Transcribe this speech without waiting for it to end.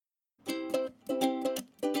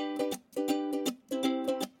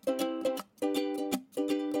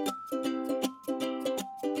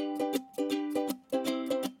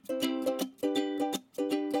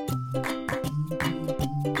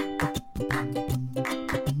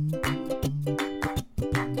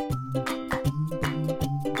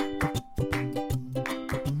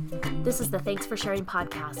This is the Thanks for Sharing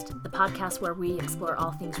podcast, the podcast where we explore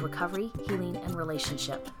all things recovery, healing, and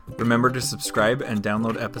relationship. Remember to subscribe and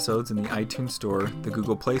download episodes in the iTunes Store, the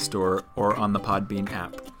Google Play Store, or on the Podbean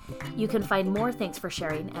app. You can find more Thanks for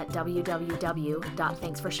Sharing at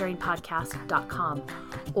www.thanksforsharingpodcast.com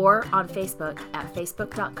or on Facebook at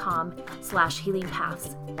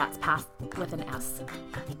facebook.com/healingpaths. That's path with an S.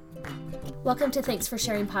 Welcome to Thanks for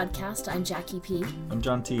Sharing podcast. I'm Jackie P. I'm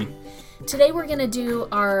John T. Today we're going to do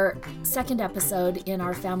our second episode in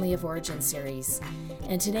our Family of Origin series.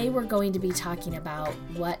 And today we're going to be talking about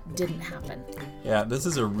what didn't happen. Yeah, this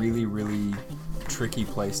is a really, really tricky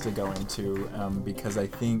place to go into because I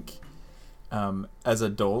think as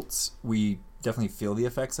adults, we definitely feel the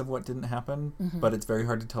effects of what didn't happen, but it's very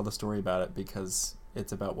hard to tell the story about it because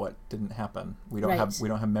it's about what didn't happen. We don't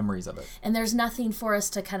have memories of it. And there's nothing for us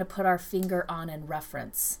to kind of put our finger on and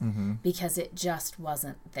reference because it just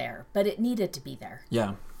wasn't there, but it needed to be there.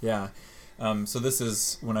 Yeah. So this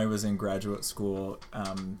is when I was in graduate school.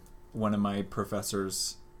 One of my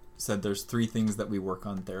professors said there's three things that we work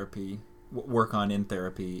on in therapy. We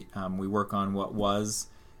work on what was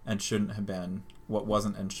and shouldn't have been, what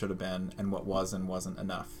wasn't and should have been, and what was and wasn't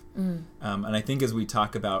enough. And I think as we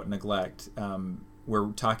talk about neglect,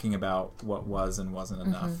 we're talking about what was and wasn't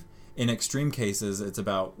enough. In extreme cases, it's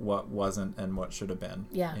about what wasn't and what should have been.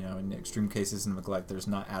 Yeah. In extreme cases of neglect, there's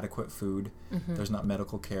not adequate food, there's not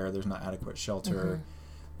medical care, there's not adequate shelter.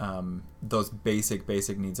 Those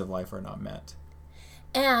basic needs of life are not met.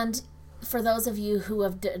 And for those of you who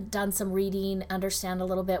have done some reading, understand a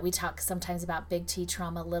little bit, we talk sometimes about big T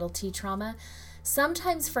trauma, little T trauma.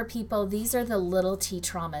 Sometimes for people, these are the little T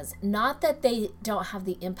traumas. Not that they don't have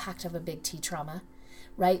the impact of a big T trauma,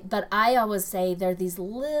 right? But I always say they're these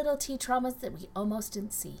little T traumas that we almost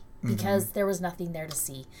didn't see because there was nothing there to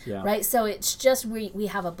see, right? So it's just we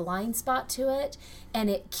have a blind spot to it, and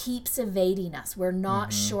it keeps evading us. We're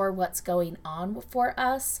not sure what's going on for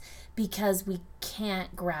us because we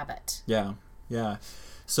can't grab it. Yeah.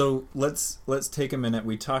 So let's take a minute.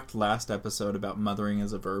 We talked last episode about mothering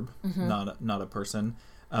as a verb, not a person.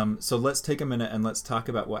 So let's take a minute and let's talk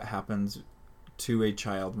about what happens to a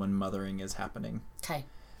child when mothering is happening. Okay.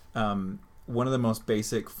 One of the most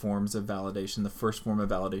basic forms of validation, the first form of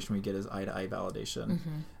validation we get is eye-to-eye validation.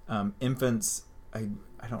 Infants, I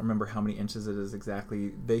don't remember how many inches it is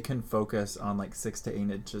exactly. They can focus on like 6 to 8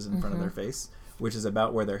 inches in front of their face, which is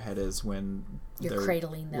about where their head is when you're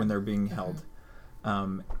cradling them, when they're being held.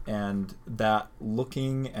 And that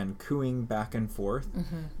looking and cooing back and forth,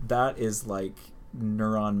 that is like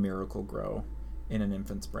neuron miracle grow in an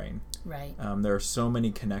infant's brain. Right. There are so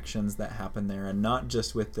many connections that happen there, and not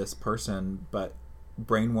just with this person, but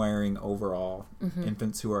brain wiring overall.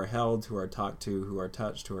 Infants who are held, who are talked to, who are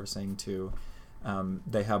touched, who are sang to,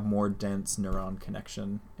 they have more dense neuron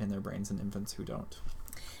connection in their brains than infants who don't.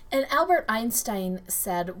 And Albert Einstein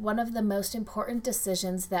said one of the most important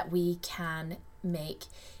decisions that we can make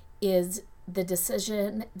is the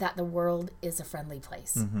decision that the world is a friendly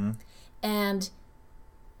place. And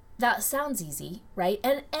that sounds easy, right?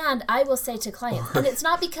 And I will say to clients, and it's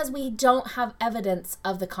not because we don't have evidence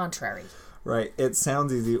of the contrary. Right. It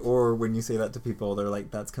sounds easy, or when you say that to people, they're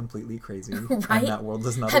like, that's completely crazy. Right? And that world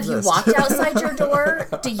does not Have exist. You walked outside your door?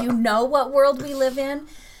 Do you know what world we live in?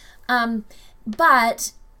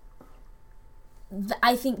 But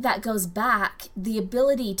I think that goes back, the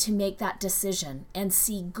ability to make that decision and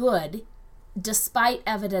see good despite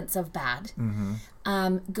evidence of bad,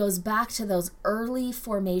 goes back to those early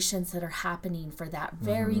formations that are happening for that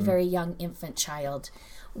very, very young infant child,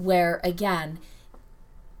 where, again,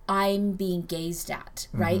 I'm being gazed at,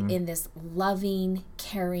 right, in this loving,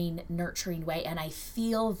 caring, nurturing way, and I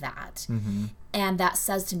feel that. And that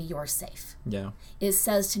says to me, you're safe. Yeah. It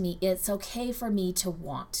says to me, it's okay for me to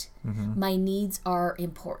want. My needs are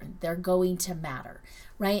important. They're going to matter,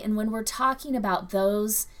 right? And when we're talking about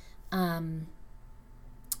those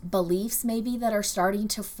beliefs maybe that are starting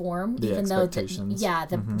to form, the even though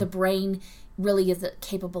the brain really isn't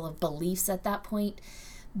capable of beliefs at that point,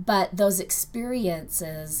 but those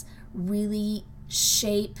experiences really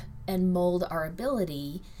shape and mold our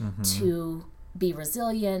ability to be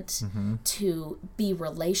resilient, to be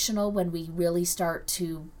relational when we really start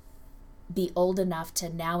to be old enough to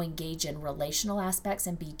now engage in relational aspects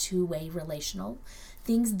and be two-way relational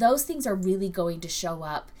things. Those things are really going to show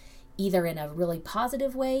up either in a really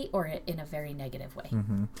positive way or in a very negative way.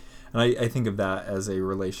 And I think of that as a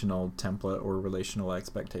relational template or relational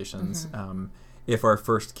expectations. If our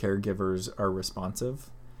first caregivers are responsive,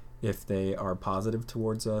 if they are positive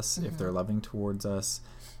towards us, if they're loving towards us,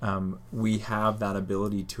 we have that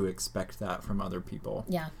ability to expect that from other people.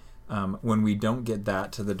 Yeah. When we don't get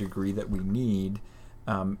that to the degree that we need,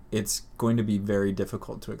 it's going to be very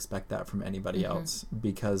difficult to expect that from anybody else,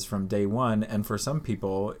 because from day one, and for some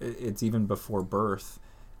people, it's even before birth,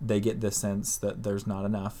 they get this sense that there's not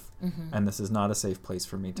enough, and this is not a safe place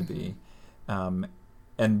for me to be.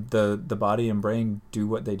 And the body and brain do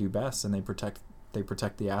what they do best, and they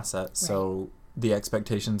protect the asset. Right. So the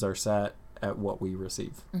expectations are set at what we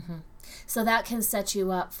receive. So that can set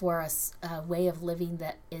you up for a way of living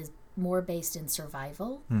that is more based in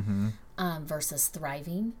survival versus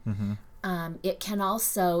thriving. It can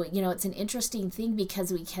also, it's an interesting thing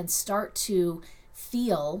because we can start to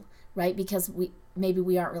feel, right, because we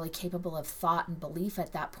aren't really capable of thought and belief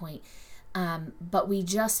at that point, but we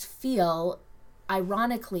just feel,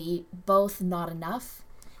 ironically, both not enough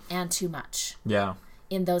and too much. Yeah.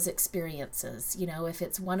 In those experiences, if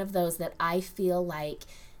it's one of those that I feel like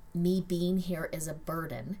me being here is a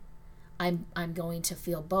burden, I'm going to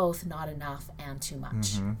feel both not enough and too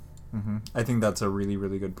much. I think that's a really,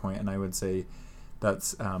 really good point, and I would say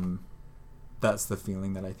that's the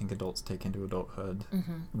feeling that I think adults take into adulthood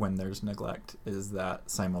when there's neglect, is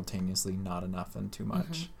that simultaneously not enough and too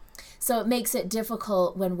much. So it makes it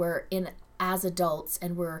difficult when we're as adults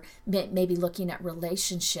and we're maybe looking at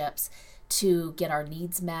relationships to get our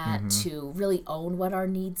needs met, to really own what our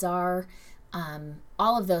needs are.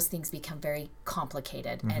 All of those things become very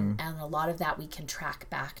complicated, and a lot of that we can track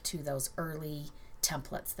back to those early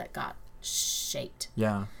templates that got shaped.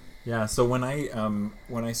 Yeah. So when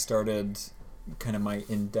I started kind of my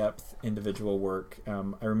in-depth individual work,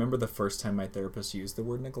 I remember the first time my therapist used the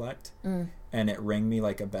word neglect, and it rang me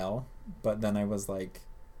like a bell. But then I was like,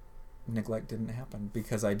 neglect didn't happen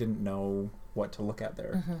because I didn't know what to look at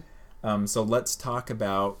there. So let's talk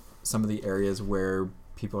about some of the areas where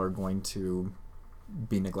people are going to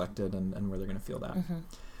be neglected and where they're going to feel that.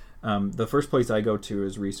 The first place I go to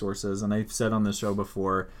is resources. And I've said on the show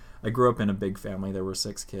before, I grew up in a big family. There were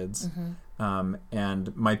 6 kids.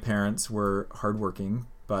 And my parents were hardworking,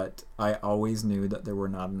 but I always knew that there were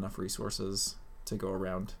not enough resources to go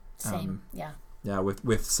around. Same, Yeah,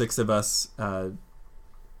 with 6 of us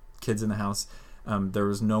kids in the house, there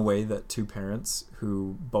was no way that 2 parents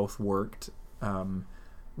who both worked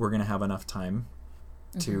were going to have enough time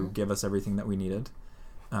to give us everything that we needed.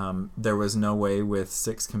 There was no way with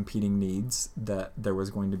 6 competing needs that there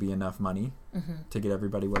was going to be enough money to get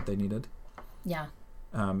everybody what they needed. Yeah.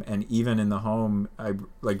 And even in the home,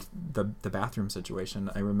 the bathroom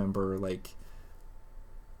situation, I remember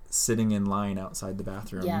sitting in line outside the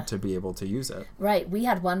bathroom to be able to use it. Right. We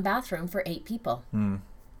had 1 bathroom for 8 people.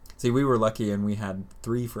 See, we were lucky and we had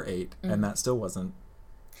 3 for 8, and that still wasn't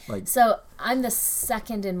So I'm the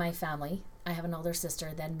second in my family. I have an older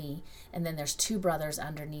sister than me, and then there's 2 brothers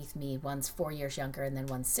underneath me. One's 4 years younger, and then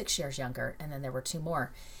one's 6 years younger, and then there were 2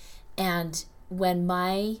 more. And when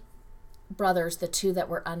my brothers, the 2 that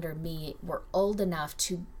were under me, were old enough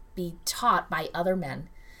to be taught by other men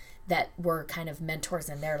that were kind of mentors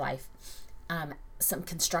in their life, some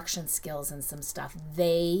construction skills and some stuff,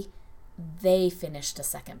 they finished a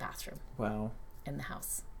 2nd bathroom. Wow. In the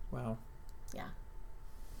house. Wow. Yeah.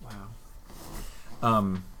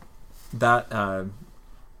 Wow.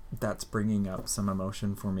 That's bringing up some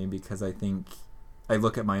emotion for me, because I think I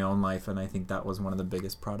look at my own life and I think that was one of the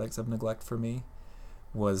biggest products of neglect for me,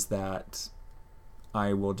 was that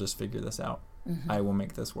I will just figure this out. I will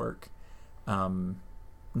make this work.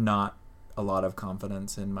 Not a lot of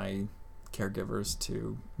confidence in my caregivers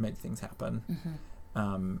to make things happen.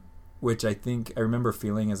 Which I think I remember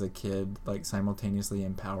feeling as a kid, simultaneously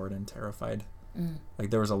empowered and terrified.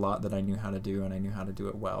 There was a lot that I knew how to do, and I knew how to do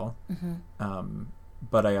it well.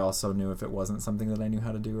 But I also knew if it wasn't something that I knew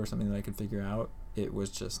how to do or something that I could figure out, it was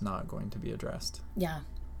just not going to be addressed. Yeah.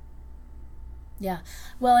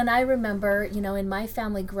 Well, and I remember, in my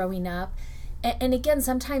family growing up, and again,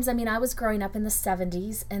 sometimes, I was growing up in the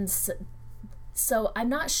 70s, and so I'm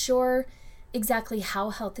not sure exactly how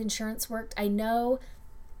health insurance worked. I know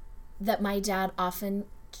that my dad often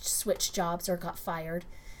switched jobs or got fired.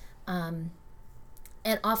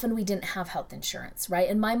 And often we didn't have health insurance, right?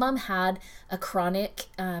 And my mom had a chronic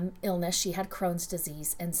illness. She had Crohn's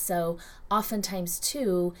disease. And so oftentimes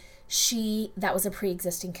too, that was a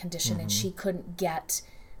pre-existing condition, and she couldn't get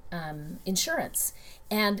insurance.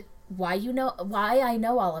 And why I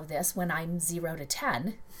know all of this when I'm 0 to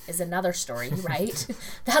 10 is another story, right?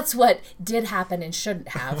 That's what did happen and shouldn't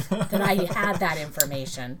have, that I had that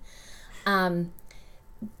information.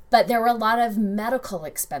 But there were a lot of medical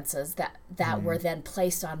expenses that were then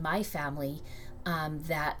placed on my family,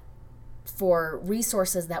 that for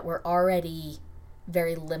resources that were already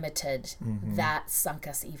very limited, that sunk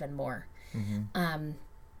us even more.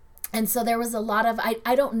 And so there was a lot of,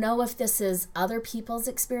 I don't know if this is other people's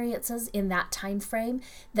experiences in that time frame,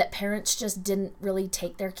 that parents just didn't really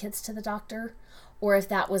take their kids to the doctor, or if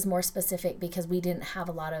that was more specific because we didn't have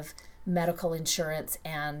a lot of medical insurance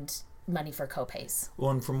and money for copays.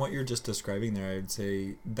 Well, and from what you're just describing there, I would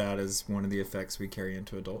say that is one of the effects we carry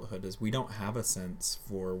into adulthood, is we don't have a sense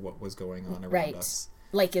for what was going on around us.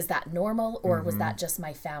 Like, is that normal, or was that just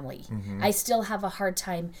my family? I still have a hard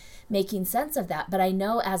time making sense of that. But I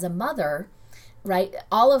know as a mother, right,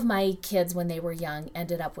 all of my kids when they were young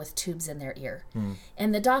ended up with tubes in their ear.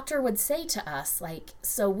 And the doctor would say to us, like,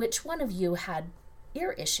 so which one of you had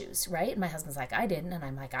ear issues, right? And my husband's like, I didn't. And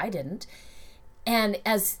I'm like, I didn't. And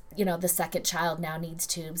as, you know, the second child now needs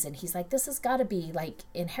tubes, and he's like, this has got to be like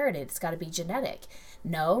inherited. It's got to be genetic.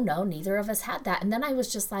 No, neither of us had that. And then I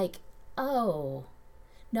was just like, oh,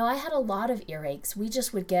 no, I had a lot of earaches. We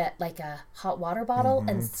just would get like a hot water bottle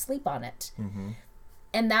and sleep on it.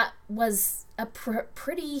 And that was a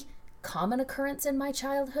pretty common occurrence in my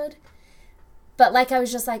childhood. But like, I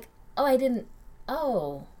was just like, I didn't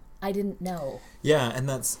know. Yeah, and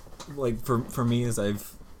that's like, for me, as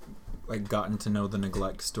I've like gotten to know the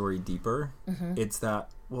neglect story deeper, it's that,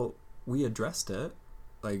 well, we addressed it.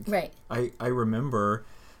 Like, right. I remember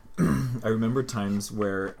I remember times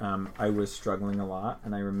where I was struggling a lot,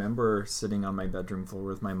 and I remember sitting on my bedroom floor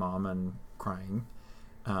with my mom and crying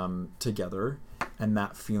together, and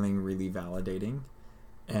that feeling really validating.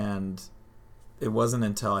 And it wasn't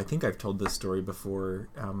until, I think I've told this story before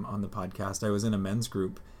on the podcast, I was in a men's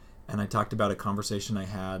group, and I talked about a conversation I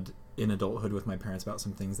had in adulthood with my parents about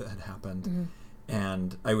some things that had happened.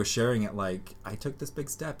 And I was sharing it like, I took this big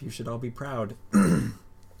step, you should all be proud.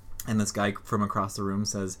 And this guy from across the room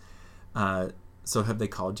says, so have they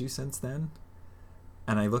called you since then?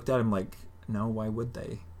 And I looked at him like, no, why would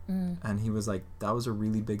they? And he was like, that was a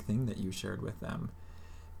really big thing that you shared with them.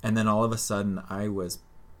 And then all of a sudden I was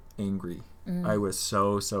angry. I was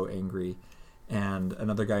so angry. And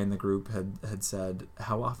another guy in the group had said,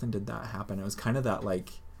 how often did that happen? It was kind of that,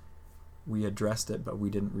 like, we addressed it, but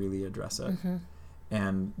we didn't really address it.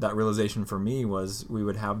 And that realization for me was, we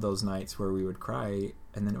would have those nights where we would cry,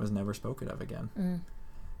 and then it was never spoken of again.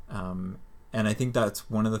 And I think that's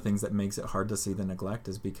one of the things that makes it hard to see the neglect,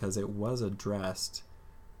 is because it was addressed.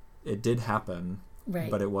 It did happen, right,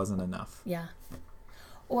 but it wasn't enough. Yeah.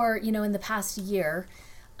 Or, you know, in the past year,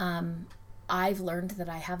 I've learned that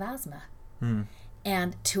I have asthma.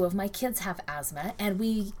 And 2 of my kids have asthma, and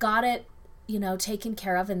we got it, you know, taken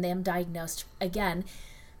care of, and them diagnosed, again,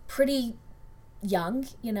 pretty young,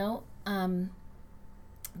 you know,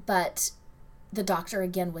 but the doctor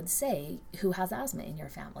again would say, who has asthma in your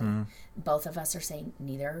family? Both of us are saying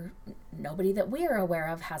nobody that we're aware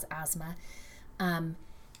of has asthma. And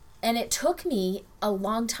it took me a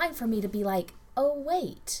long time for me to be like, oh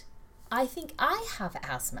wait, I think I have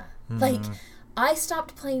asthma. Like, I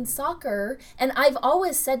stopped playing soccer, and I've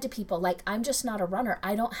always said to people, like, I'm just not a runner.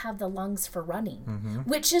 I don't have the lungs for running,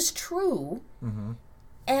 which is true.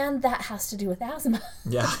 And that has to do with asthma.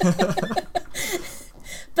 Yeah.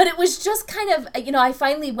 But it was just kind of, you know, I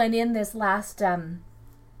finally went in this last,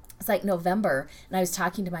 it's like November, and I was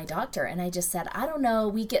talking to my doctor, and I just said, I don't know,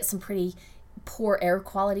 we get some pretty poor air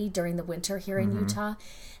quality during the winter here in Utah.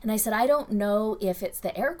 And I said, I don't know if it's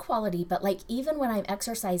the air quality, but like, even when I'm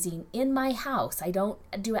exercising in my house, I don't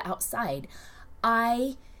do it outside,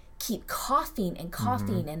 I keep coughing and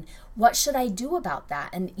coughing, and what should I do about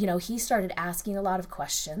that? And, you know, he started asking a lot of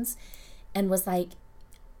questions and was like,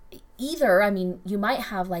 either, I mean, you might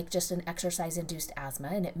have like just an exercise-induced asthma,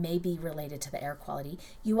 and it may be related to the air quality.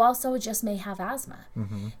 You also just may have asthma.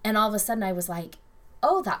 And all of a sudden I was like,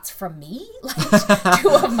 oh, that's from me? Like, 2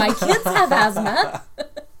 of my kids have asthma.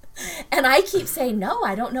 And I keep saying, no,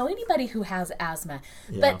 I don't know anybody who has asthma.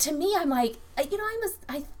 Yeah. But to me, I'm like, you know,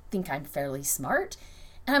 I think I'm fairly smart.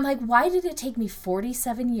 And I'm like, why did it take me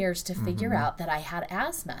 47 years to figure out that I had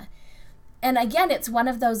asthma? And again, it's one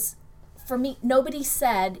of those, for me, nobody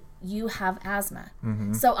said you have asthma.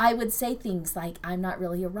 So I would say things like, I'm not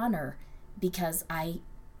really a runner because I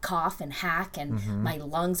cough and hack and my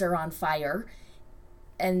lungs are on fire.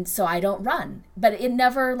 And so I don't run. But it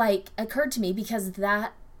never like occurred to me, because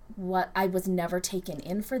I was never taken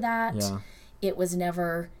in for that. Yeah. It was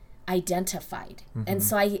never identified. And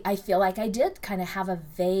so I feel like I did kind of have a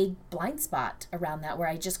vague blind spot around that, where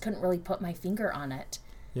I just couldn't really put my finger on it.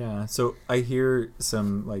 Yeah. So I hear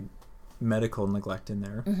some like medical neglect in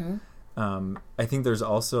there. I think there's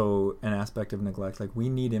also an aspect of neglect. Like, we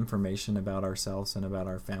need information about ourselves and about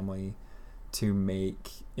our family to make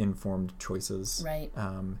informed choices. Right.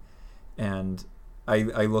 And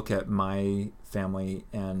I look at my family,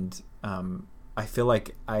 and I feel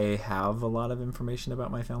like I have a lot of information about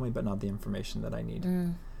my family, but not the information that I need.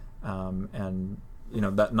 And,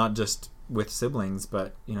 that not just with siblings,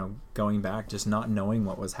 but, going back, just not knowing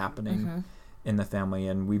what was happening in the family.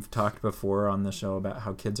 And we've talked before on the show about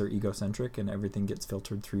how kids are egocentric and everything gets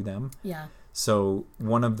filtered through them. Yeah. So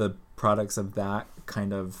one of the products of that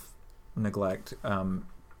kind of neglect,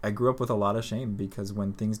 I grew up with a lot of shame because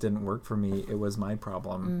when things didn't work for me, it was my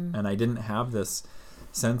problem. And I didn't have this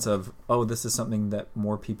sense of, oh, this is something that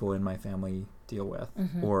more people in my family deal with,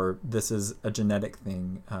 or this is a genetic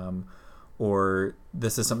thing, or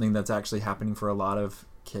this is something that's actually happening for a lot of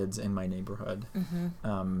kids in my neighborhood.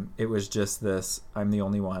 It was just this, I'm the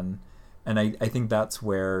only one. And I think that's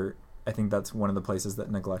one of the places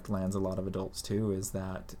that neglect lands a lot of adults too, is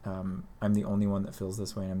that I'm the only one that feels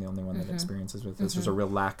this way and I'm the only one that experiences with this. There's a real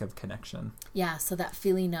lack of connection. Yeah, so that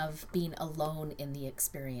feeling of being alone in the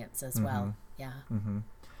experience as well. Yeah.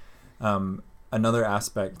 Another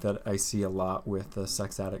aspect that I see a lot with the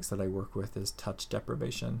sex addicts that I work with is touch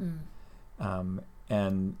deprivation.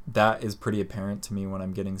 And that is pretty apparent to me when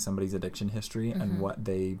I'm getting somebody's addiction history and what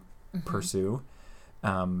they pursue.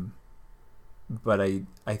 But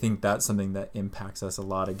I think that's something that impacts us a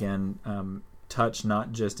lot. Again, touch,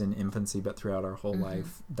 not just in infancy, but throughout our whole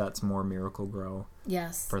life. That's more Miracle-Gro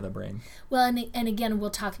for the brain. Well, and again,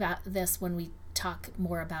 we'll talk about this when we talk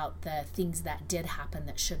more about the things that did happen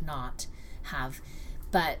that should not have.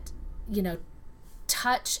 But,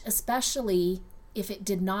 touch, especially if it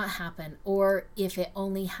did not happen, or if it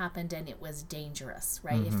only happened and it was dangerous,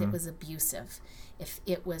 right? If it was abusive, if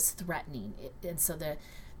it was threatening. And so the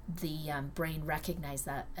brain recognized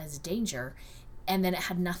that as danger, and then it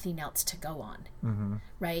had nothing else to go on,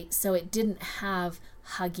 right? So it didn't have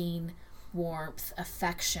hugging, warmth,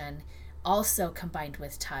 affection, also combined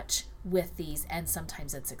with touch with these, and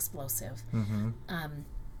sometimes it's explosive.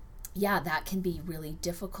 That can be really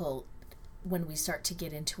difficult when we start to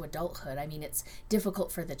get into adulthood. I mean, it's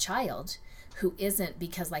difficult for the child who isn't,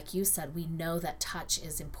 because like you said, we know that touch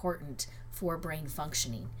is important for brain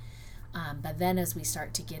functioning. But then as we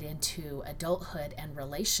start to get into adulthood and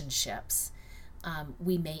relationships,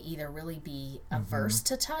 we may either really be averse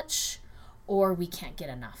to touch, or we can't get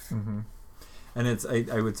enough. And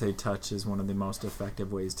I would say touch is one of the most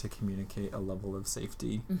effective ways to communicate a level of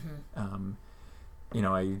safety.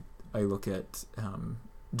 I look at,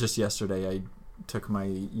 just yesterday I took my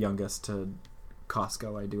youngest to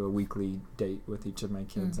Costco. I do a weekly date with each of my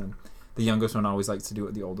kids, and the youngest one always likes to do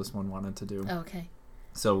what the oldest one wanted to do. Okay.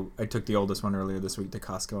 So I took the oldest one earlier this week to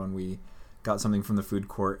Costco, and we got something from the food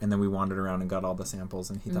court, and then we wandered around and got all the samples,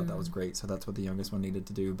 and he thought that was great. So that's what the youngest one needed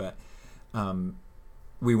to do. But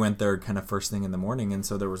we went there kind of first thing in the morning, and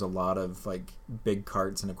so there was a lot of like big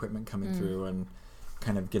carts and equipment coming through and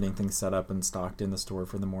kind of getting things set up and stocked in the store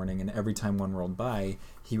for the morning. And every time one rolled by,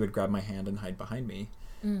 he would grab my hand and hide behind me.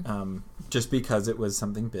 Just because it was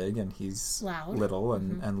something big, and he's little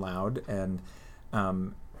and loud. And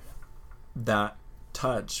that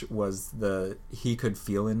touch was he could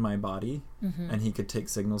feel in my body, and he could take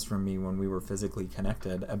signals from me when we were physically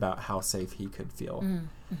connected about how safe he could feel.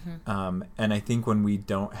 And I think when we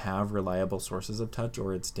don't have reliable sources of touch,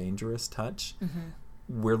 or it's dangerous touch,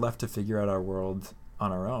 we're left to figure out our world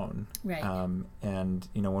on our own. Right. And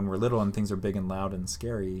when we're little and things are big and loud and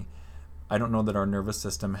scary, I don't know that our nervous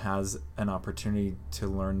system has an opportunity to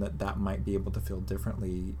learn that might be able to feel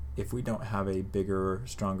differently if we don't have a bigger,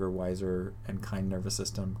 stronger, wiser, and kind nervous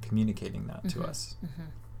system communicating that to us.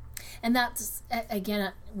 And that's,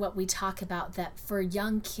 again, what we talk about, that for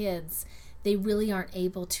young kids, they really aren't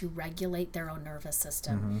able to regulate their own nervous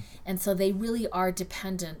system. And so they really are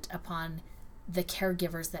dependent upon the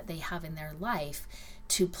caregivers that they have in their life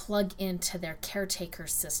to plug into their caretaker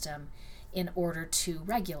system in order to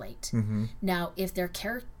regulate. Now, if their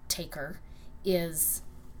caretaker is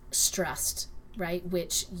stressed, right,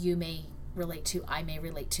 which you may relate to, I may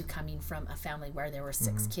relate to, coming from a family where there were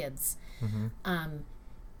 6 kids,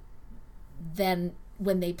 then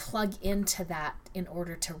when they plug into that in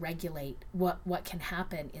order to regulate, what can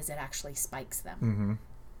happen is it actually spikes them.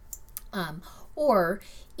 Or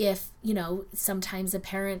if, sometimes a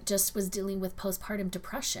parent just was dealing with postpartum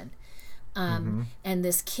depression, and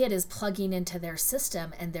this kid is plugging into their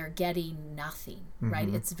system and they're getting nothing, right?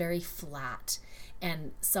 It's very flat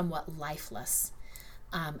and somewhat lifeless.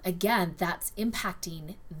 Again, that's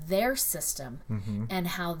impacting their system and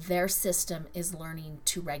how their system is learning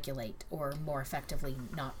to regulate, or more effectively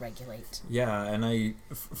not regulate. Yeah, and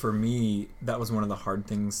for me, that was one of the hard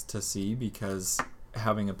things to see, because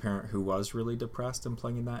having a parent who was really depressed and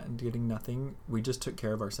plugging that and getting nothing, we just took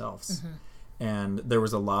care of ourselves. And there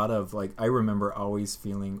was a lot of, like, I remember always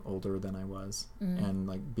feeling older than I was, and,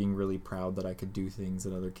 like, being really proud that I could do things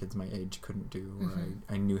that other kids my age couldn't do. Or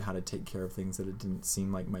I knew how to take care of things that it didn't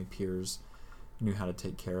seem like my peers knew how to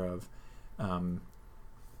take care of. And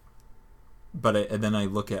then I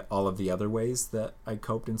look at all of the other ways that I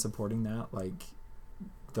coped in supporting that, like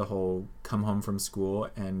the whole come home from school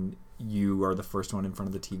and you are the first one in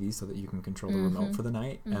front of the TV so that you can control the remote for the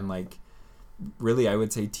night. And, like, really, I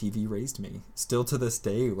would say TV raised me. Still to this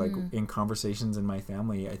day, like, in conversations in my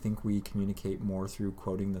family, I think we communicate more through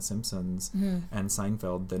quoting The Simpsons and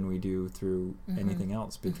Seinfeld than we do through anything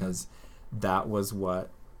else, because that's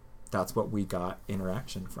what we got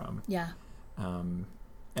interaction from. Yeah. And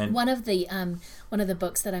one of the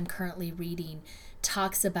books that I'm currently reading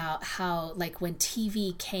talks about how, like, when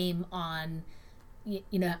TV came on,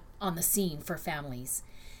 on the scene for families,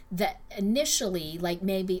 that initially, like,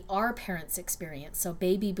 maybe our parents' experience, so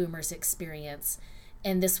baby boomers' experience,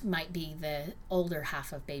 and this might be the older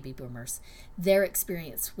half of baby boomers, their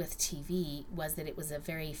experience with TV was that it was a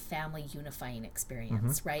very family unifying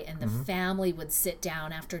experience, right? And the family would sit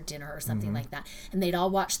down after dinner or something like that, and they'd all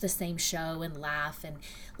watch the same show and laugh, and,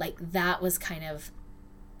 like, that was kind of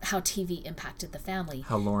how TV impacted the family.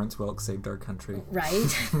 How Lawrence Welk saved our country.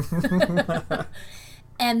 Right?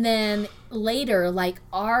 And then later, like,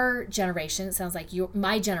 our generation, it sounds like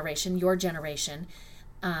my generation, your generation,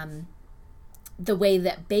 the way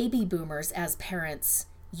that baby boomers as parents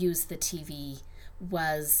used the TV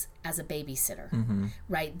was as a babysitter,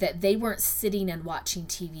 right? That they weren't sitting and watching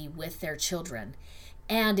TV with their children.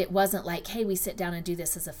 And it wasn't like, hey, we sit down and do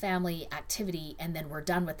this as a family activity and then we're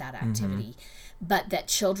done with that activity. But that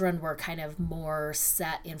children were kind of more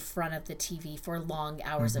set in front of the TV for long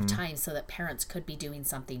hours of time so that parents could be doing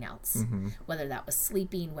something else, whether that was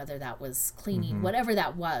sleeping, whether that was cleaning, whatever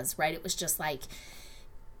that was, right? It was just like,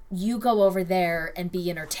 you go over there and be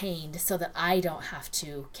entertained so that I don't have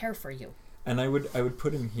to care for you. And I would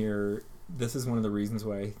put in here, this is one of the reasons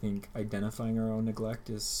why I think identifying our own neglect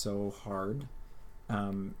is so hard.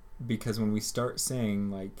 Because when we start saying,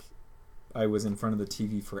 like, I was in front of the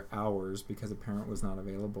TV for hours because a parent was not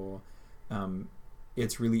available,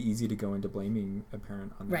 it's really easy to go into blaming a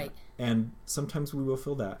parent on that. Right. And sometimes we will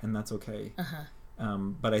feel that, and that's okay.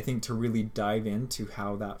 But I think to really dive into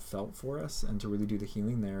how that felt for us and to really do the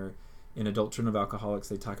healing there, in Adult Children of Alcoholics,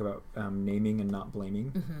 they talk about naming and not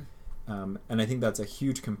blaming. And I think that's a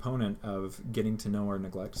huge component of getting to know our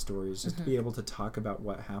neglect stories, just to be able to talk about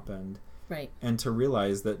what happened. Right. And to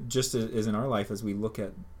realize that just as in our life, as we look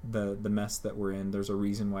at the mess that we're in, there's a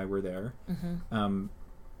reason why we're there.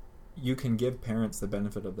 You can give parents the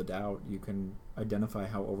benefit of the doubt. You can identify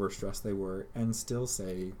how overstressed they were and still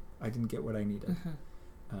say, I didn't get what I needed.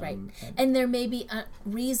 Right. And there may be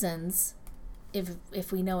reasons,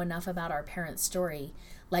 if we know enough about our parents' story.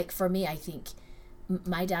 Like, for me, I think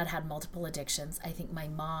my dad had multiple addictions. I think my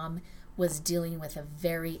mom was dealing with a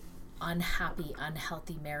very unhappy,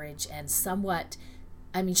 unhealthy marriage, and somewhat,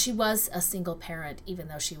 I mean, she was a single parent even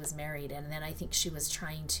though she was married, and then I think she was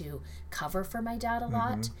trying to cover for my dad a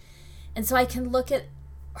lot. And so I can look at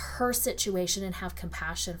her situation and have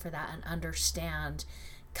compassion for that and understand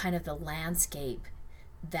kind of the landscape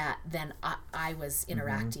that then I was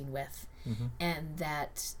interacting with, and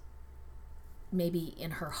that maybe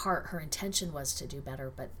in her heart her intention was to do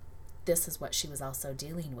better, but this is what she was also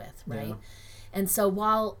dealing with, right? Yeah. And so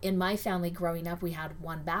while in my family growing up we had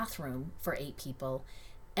one bathroom for 8 people,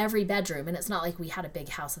 every bedroom, and it's not like we had a big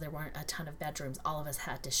house so there weren't a ton of bedrooms, all of us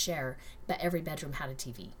had to share, but every bedroom had a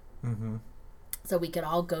TV. So we could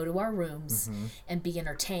all go to our rooms and be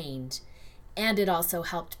entertained. And it also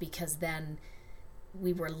helped because then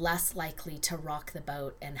we were less likely to rock the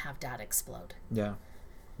boat and have dad explode. Yeah.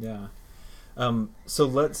 So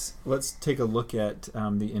let's take a look at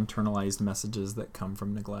the internalized messages that come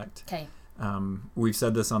from neglect. Okay. We've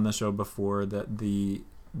said this on the show before, that the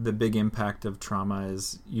big impact of trauma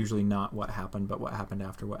is usually not what happened, but what happened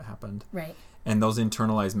after what happened. Right. And those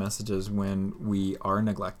internalized messages, when we are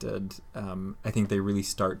neglected, I think they really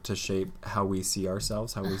start to shape how we see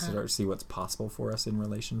ourselves, how we start to see what's possible for us in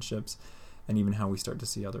relationships, and even how we start to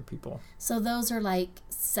see other people. So those are like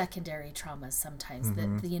secondary traumas sometimes.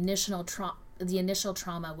 The initial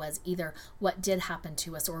trauma was either what did happen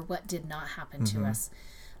to us or what did not happen to us,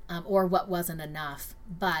 or what wasn't enough.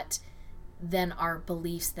 But then our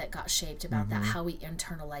beliefs that got shaped about that, how we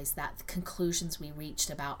internalized that, the conclusions we reached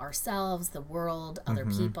about ourselves, the world, other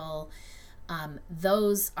people,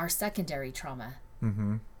 those are secondary trauma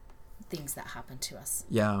things that happen to us.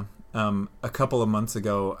 Yeah. A couple of months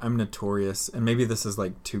ago, I'm notorious, and maybe this is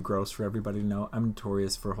like too gross for everybody to know, I'm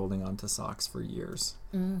notorious for holding on to socks for years.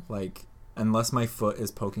 Like, unless my foot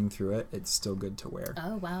is poking through it, it's still good to wear.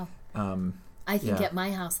 Oh, wow. I think Yeah. at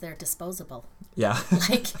my house they're disposable. Yeah.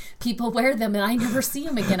 Like, people wear them and I never see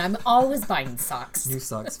them again. I'm always buying socks. New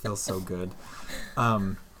socks feel so good.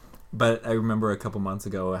 But I remember a couple months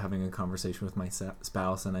ago having a conversation with my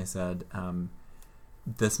spouse, and I said,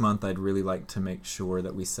 this month I'd really like to make sure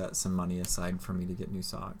that we set some money aside for me to get new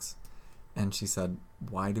socks. And she said,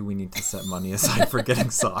 why do we need to set money aside for getting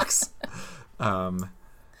socks? And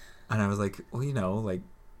I was like, well, you know, like,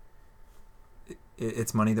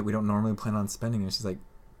 it's money that we don't normally plan on spending. And she's like,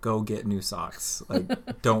 go get new socks.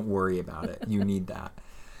 Like, don't worry about it. You need that.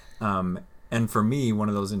 And for me, one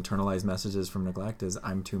of those internalized messages from neglect is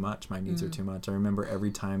I'm too much. My needs are too much. I remember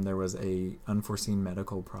every time there was a unforeseen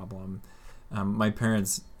medical problem, my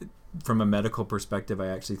parents, from a medical perspective, I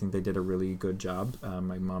actually think they did a really good job.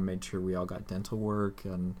 My mom made sure we all got dental work,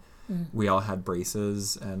 and we all had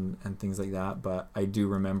braces and things like that. But I do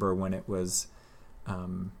remember when it was,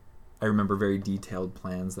 I remember very detailed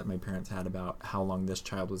plans that my parents had about how long this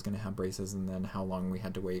child was going to have braces, and then how long we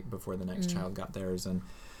had to wait before the next child got theirs. And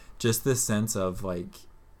just this sense of, like,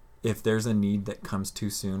 if there's a need that comes too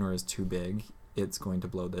soon or is too big, it's going to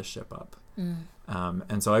blow this ship up.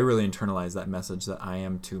 And so I really internalized that message that I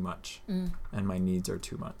am too much and my needs are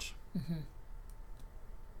too much.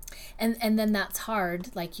 And then that's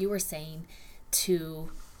hard, like you were saying,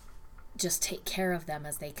 to just take care of them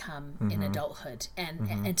as they come in adulthood,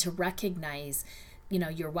 and to recognize, you know,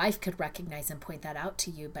 your wife could recognize and point that out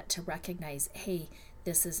to you, but to recognize, hey,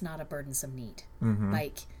 this is not a burdensome need.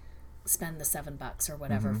 Like, spend the $7 or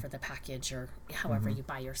whatever for the package, or however you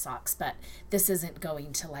buy your socks, but this isn't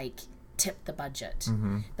going to, like, tip the budget.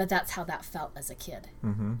 But that's how that felt as a kid.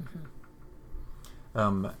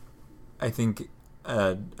 I think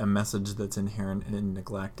a message that's inherent in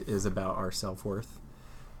neglect is about our self-worth.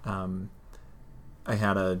 I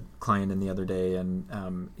had a client in the other day,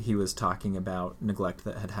 and he was talking about neglect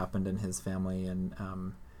that had happened in his family, and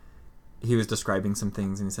he was describing some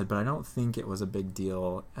things, and he said, but I don't think it was a big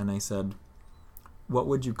deal. And I said, what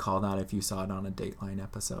would you call that if you saw it on a Dateline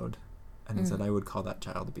episode? And he said, I would call that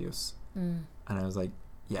child abuse. And I was like,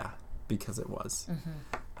 yeah, because it was.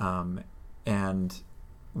 And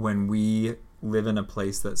when we live in a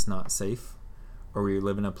place that's not safe, or we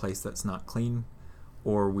live in a place that's not clean,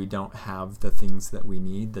 or we don't have the things that we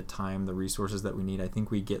need, the time, the resources that we need, I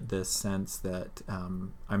think we get this sense that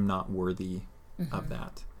I'm not worthy of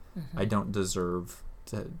that. I don't deserve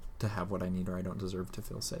to have what I need, or I don't deserve to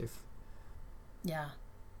feel safe. Yeah,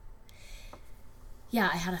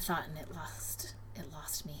 I had a thought and it lost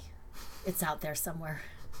me. It's out there somewhere.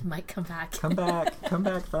 It might come back. Come back,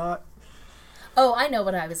 thought. Oh, I know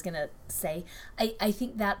what I was going to say. I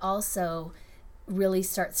think that also really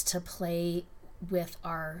starts to play with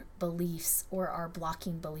our beliefs, or our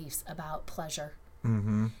blocking beliefs about pleasure.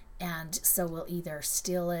 And so we'll either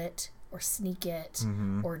steal it or sneak it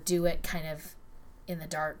or do it kind of in the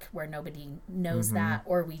dark where nobody knows that,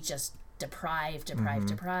 or we just deprive.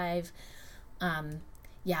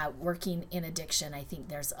 Working in addiction, I think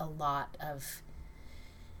there's a lot of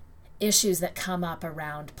issues that come up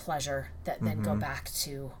around pleasure that then go back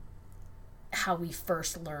to how we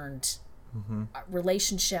first learned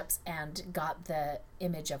relationships and got the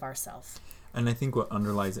image of ourselves. And I think what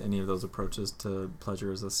underlies any of those approaches to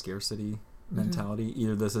pleasure is a scarcity mentality.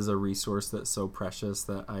 Either this is a resource that's so precious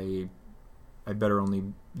that I better only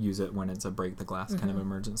use it when it's a break the glass kind of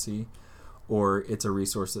emergency, or it's a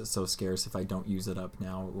resource that's so scarce, if I don't use it up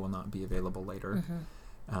now, it will not be available later.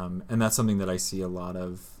 And that's something that I see a lot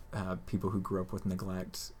of people who grew up with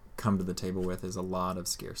neglect come to the table with, is a lot of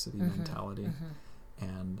scarcity mentality.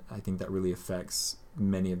 And I think that really affects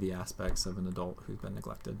many of the aspects of an adult who's been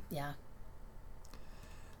neglected. Yeah.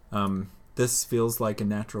 This feels like a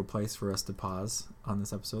natural place for us to pause on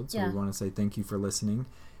this episode. So we want to say thank you for listening.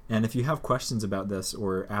 And if you have questions about this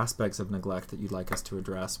or aspects of neglect that you'd like us to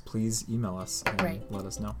address, please email us and let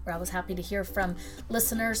us know. We're always happy to hear from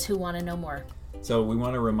listeners who want to know more. So we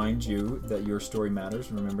want to remind you that your story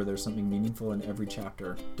matters. Remember, there's something meaningful in every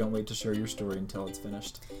chapter. Don't wait to share your story until it's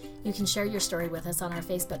finished. You can share your story with us on our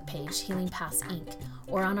Facebook page, Healing Paths Inc.,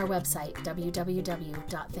 or on our website,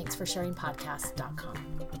 www.thanksforsharingpodcast.com.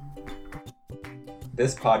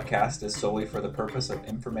 This podcast is solely for the purpose of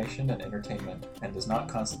information and entertainment and does not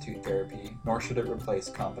constitute therapy, nor should it replace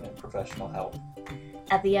competent professional help.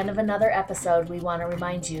 At the end of another episode, we want to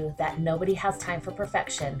remind you that nobody has time for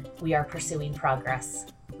perfection. We are pursuing progress.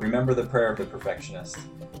 Remember the prayer of the perfectionist.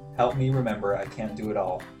 Help me remember I can't do it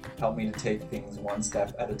all. Help me to take things one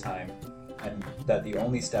step at a time, and that the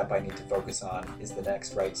only step I need to focus on is the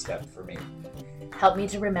next right step for me. Help me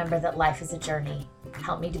to remember that life is a journey.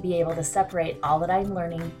 Help me to be able to separate all that I'm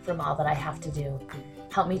learning from all that I have to do.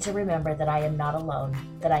 Help me to remember that I am not alone,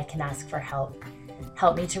 that I can ask for help.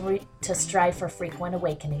 Help me to strive for frequent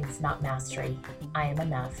awakenings, not mastery. I am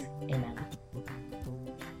enough. Amen.